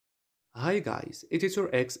Hi guys,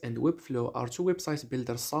 Editor X and Webflow are two website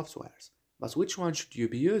builder softwares, but which one should you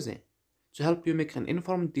be using? To help you make an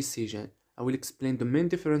informed decision, I will explain the main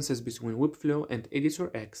differences between Webflow and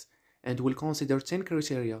Editor X and will consider 10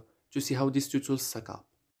 criteria to see how these two tools stack up.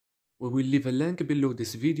 We will leave a link below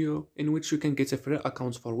this video in which you can get a free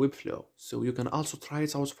account for Webflow, so you can also try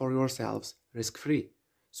it out for yourselves risk-free.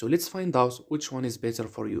 So let's find out which one is better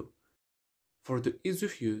for you. For the ease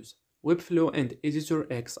of use, Webflow and Editor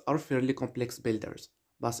X are fairly complex builders,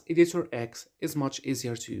 but Editor X is much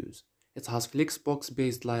easier to use. It has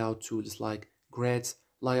Flexbox-based layout tools like grids,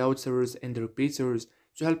 layouters, and repeaters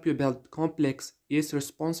to help you build complex yet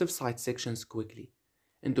responsive site sections quickly.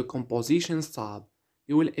 In the Compositions tab,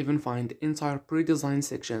 you will even find entire pre-designed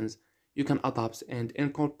sections you can adapt and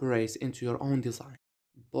incorporate into your own design.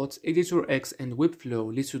 Both Editor X and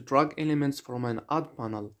Webflow let you drag elements from an add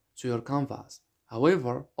panel to your canvas.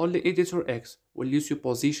 However, only Editor X will let you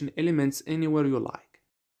position elements anywhere you like.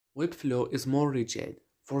 Webflow is more rigid,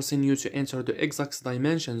 forcing you to enter the exact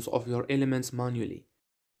dimensions of your elements manually.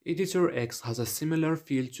 Editor X has a similar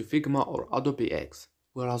feel to Figma or Adobe X,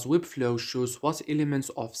 whereas Webflow shows what elements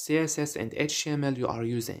of CSS and HTML you are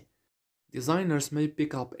using. Designers may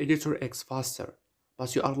pick up Editor X faster,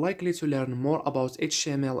 but you are likely to learn more about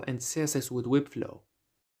HTML and CSS with Webflow.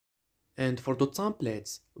 And for the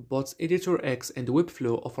templates, both Editor X and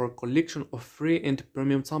Webflow offer a collection of free and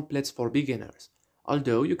premium templates for beginners,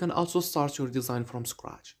 although you can also start your design from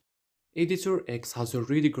scratch. Editor X has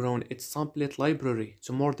already grown its template library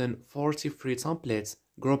to more than 40 free templates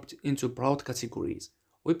grouped into broad categories.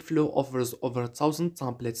 Webflow offers over 1,000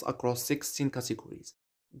 templates across 16 categories.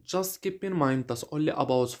 Just keep in mind that only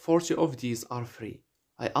about 40 of these are free.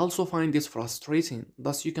 I also find it frustrating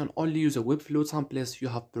that you can only use a Webflow template you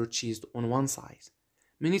have purchased on one site.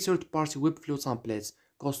 Many third-party Webflow templates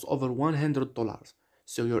cost over $100,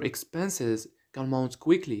 so your expenses can mount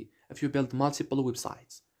quickly if you build multiple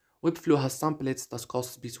websites. Webflow has templates that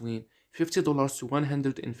cost between $50 to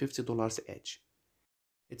 $150 each.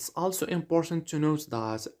 It's also important to note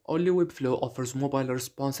that only Webflow offers mobile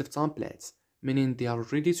responsive templates, meaning they are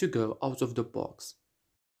ready to go out of the box.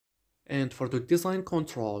 And for the design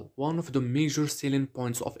control, one of the major selling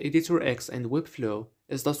points of Editor X and Webflow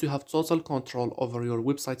is that you have total control over your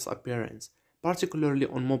website's appearance, particularly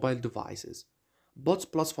on mobile devices.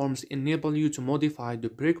 Both platforms enable you to modify the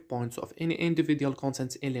breakpoints of any individual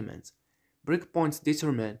content element. Breakpoints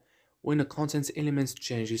determine when a content element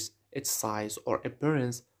changes its size or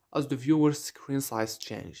appearance as the viewer's screen size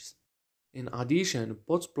changes. In addition,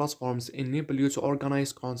 both platforms enable you to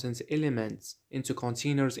organize content elements into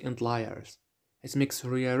containers and layers. It makes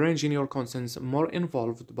rearranging your content more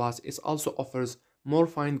involved, but it also offers more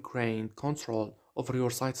fine-grained control over your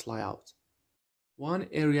site's layout. One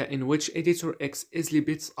area in which Editor X easily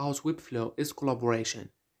beats out Webflow is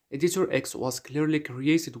collaboration. Editor X was clearly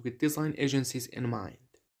created with design agencies in mind.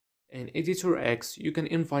 In Editor X, you can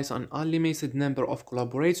invite an unlimited number of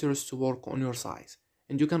collaborators to work on your site,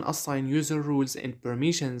 and you can assign user rules and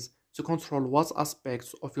permissions to control what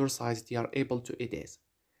aspects of your site they are able to edit.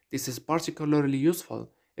 This is particularly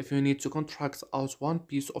useful if you need to contract out one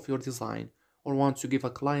piece of your design or want to give a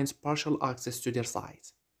client partial access to their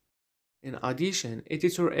site. In addition,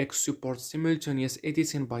 Editor X supports simultaneous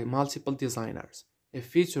editing by multiple designers, a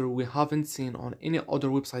feature we haven't seen on any other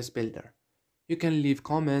website builder. You can leave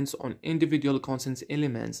comments on individual content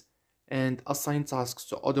elements and assign tasks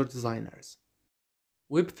to other designers.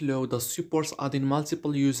 Webflow does support adding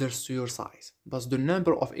multiple users to your site, but the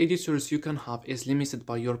number of editors you can have is limited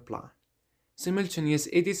by your plan. Simultaneous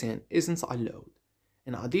editing isn't allowed.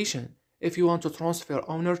 In addition, if you want to transfer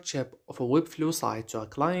ownership of a Webflow site to a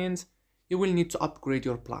client, you will need to upgrade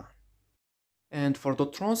your plan. And for the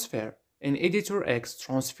transfer, in Editor X,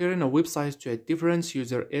 transferring a website to a different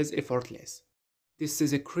user is effortless. This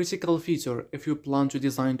is a critical feature if you plan to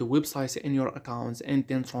design the website in your account and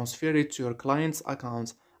then transfer it to your client's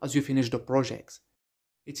account as you finish the project.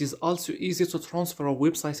 It is also easy to transfer a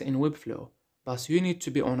website in Webflow, but you need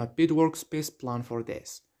to be on a paid workspace plan for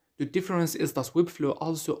this. The difference is that Webflow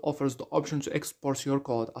also offers the option to export your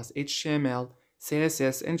code as HTML,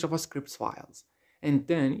 CSS, and JavaScript files, and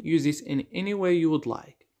then use it in any way you would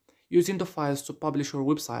like. Using the files to publish your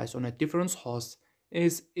website on a different host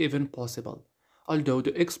is even possible, although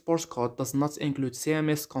the export code does not include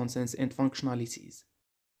CMS contents and functionalities.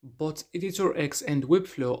 Both Editor X and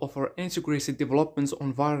Webflow offer integrated development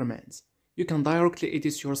environments. You can directly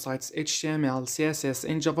edit your site's HTML, CSS,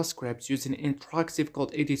 and JavaScript using interactive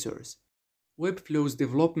code editors. Webflow's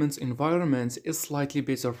development environment is slightly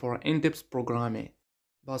better for in-depth programming,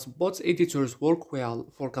 but both editors work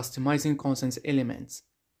well for customizing content elements.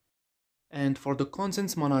 And for the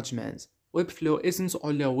content management, Webflow isn't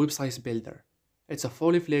only a website builder, it's a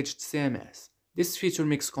fully fledged CMS. This feature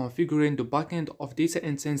makes configuring the backend of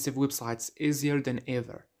data-intensive websites easier than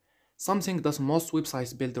ever, something that most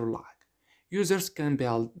website builders lack. Users can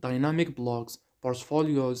build dynamic blogs,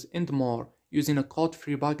 portfolios, and more using a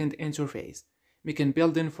code-free backend interface, making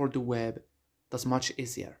building for the web that's much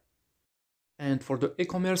easier. And for the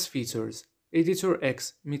e-commerce features, Editor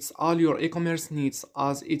X meets all your e-commerce needs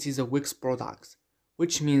as it is a Wix product,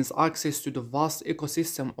 which means access to the vast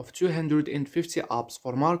ecosystem of 250 apps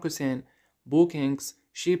for marketing, bookings,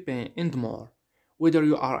 shipping, and more. Whether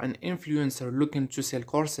you are an influencer looking to sell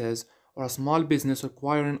courses or a small business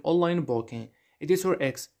requiring online booking, Editor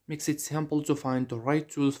X makes it simple to find the right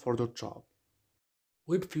tools for the job.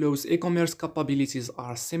 Webflow's e-commerce capabilities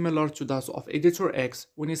are similar to those of Editor X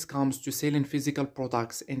when it comes to selling physical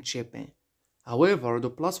products and shipping. However, the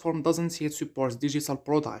platform doesn't yet support digital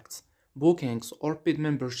products, bookings, or paid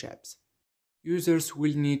memberships. Users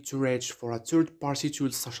will need to reach for a third-party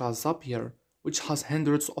tool such as Zapier, which has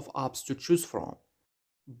hundreds of apps to choose from.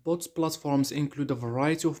 Both platforms include a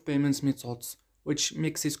variety of payment methods, which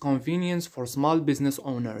makes it convenient for small business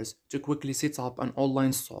owners to quickly set up an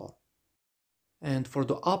online store. And for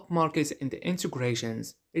the app market and the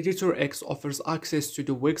integrations, Editor X offers access to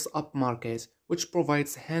the Wix app market, which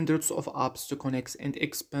provides hundreds of apps to connect and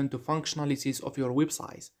expand the functionalities of your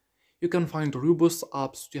website. You can find robust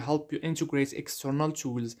apps to help you integrate external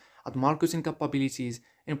tools, add marketing capabilities,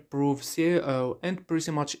 improve SEO, and pretty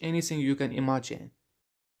much anything you can imagine.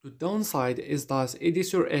 The downside is that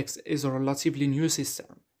Editor X is a relatively new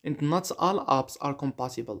system, and not all apps are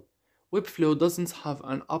compatible. Webflow doesn't have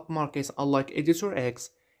an app market unlike Editor X.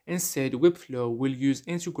 Instead, Webflow will use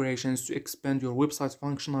integrations to expand your website's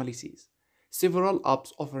functionalities. Several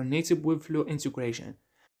apps offer native Webflow integration,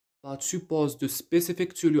 but suppose the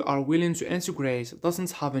specific tool you are willing to integrate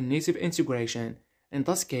doesn't have a native integration. In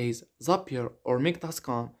that case, Zapier or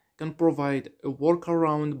Make.com can provide a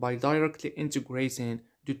workaround by directly integrating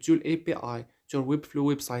the tool API to your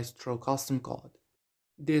Webflow website through custom code.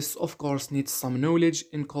 This, of course, needs some knowledge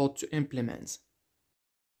in code to implement.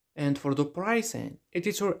 And for the pricing,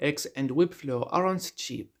 Editor X and Webflow aren't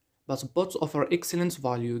cheap, but both offer excellent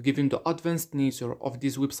value given the advanced nature of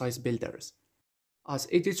these website builders. As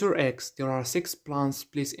Editor X, there are 6 plans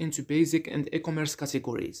split into basic and e-commerce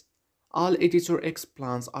categories. All Editor X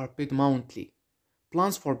plans are paid monthly.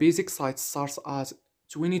 Plans for basic sites start at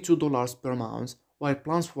 $22 per month, while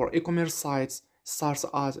plans for e-commerce sites start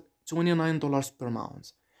at $29 per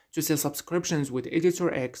month. To sell subscriptions with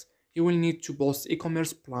Editor X, you will need to post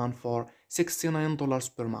e-commerce plan for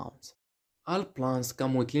 $69 per month. All plans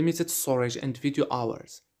come with limited storage and video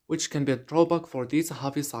hours, which can be a drawback for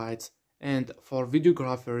data-heavy sites and for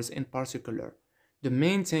videographers in particular. The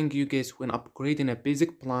main thing you get when upgrading a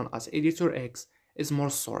basic plan as Editor X is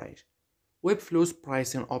more storage. Webflow's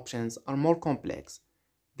pricing options are more complex.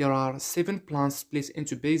 There are 7 plans split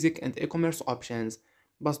into basic and e-commerce options,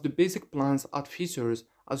 but the basic plans add features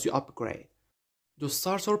as you upgrade. The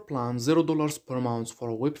starter plan $0 per month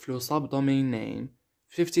for a Webflow subdomain name,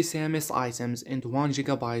 50 CMS items, and 1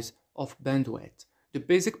 GB of bandwidth. The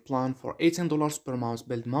basic plan for $18 per month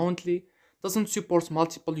billed monthly doesn't support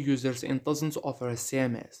multiple users and doesn't offer a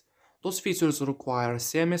CMS. Those features require a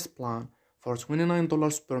CMS plan for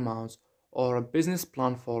 $29 per month or a business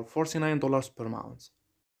plan for $49 per month.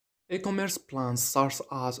 E-commerce plan starts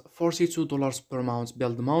at $42 per month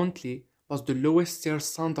billed monthly, but the lowest tier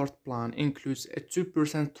standard plan includes a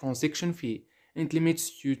 2% transaction fee and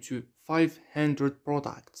limits you to 500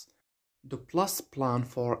 products. The Plus plan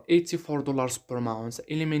for $84 per month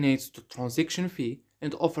eliminates the transaction fee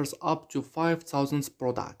and offers up to 5,000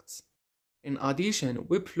 products. In addition,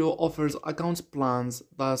 Webflow offers account plans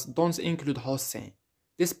that don't include hosting.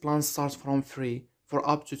 This plan starts from free for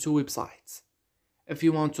up to 2 websites. If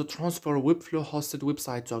you want to transfer a Webflow hosted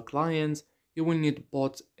website to a client, you will need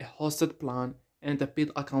both a hosted plan and a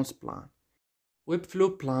paid accounts plan.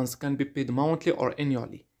 Webflow plans can be paid monthly or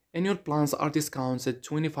annually. Annual plans are discounted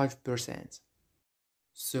 25%.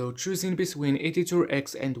 So choosing between Editor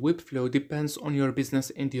X and Webflow depends on your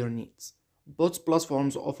business and your needs. Both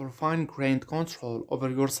platforms offer fine-grained control over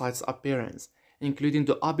your site's appearance, including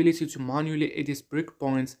the ability to manually edit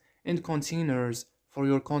breakpoints and containers for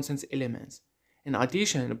your content elements. In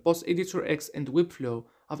addition, both Editor X and Webflow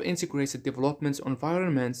have integrated development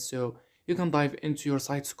environments so you can dive into your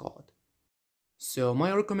site's code. So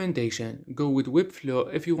my recommendation, go with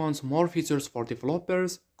Webflow if you want more features for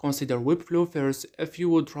developers, consider Webflow first if you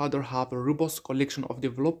would rather have a robust collection of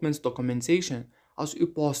development documentation as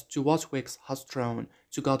opposed to what Wix has thrown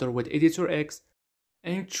together with Editor X,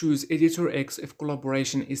 And choose Editor X if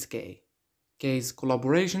collaboration is K. K's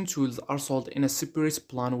collaboration tools are sold in a separate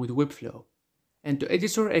plan with Webflow, and the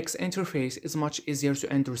Editor X interface is much easier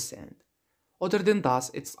to understand. Other than that,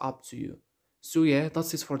 it's up to you. So yeah,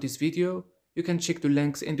 that's it for this video. You can check the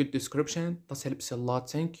links in the description. That helps a lot,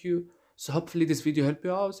 thank you. So hopefully this video helped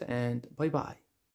you out, and bye bye.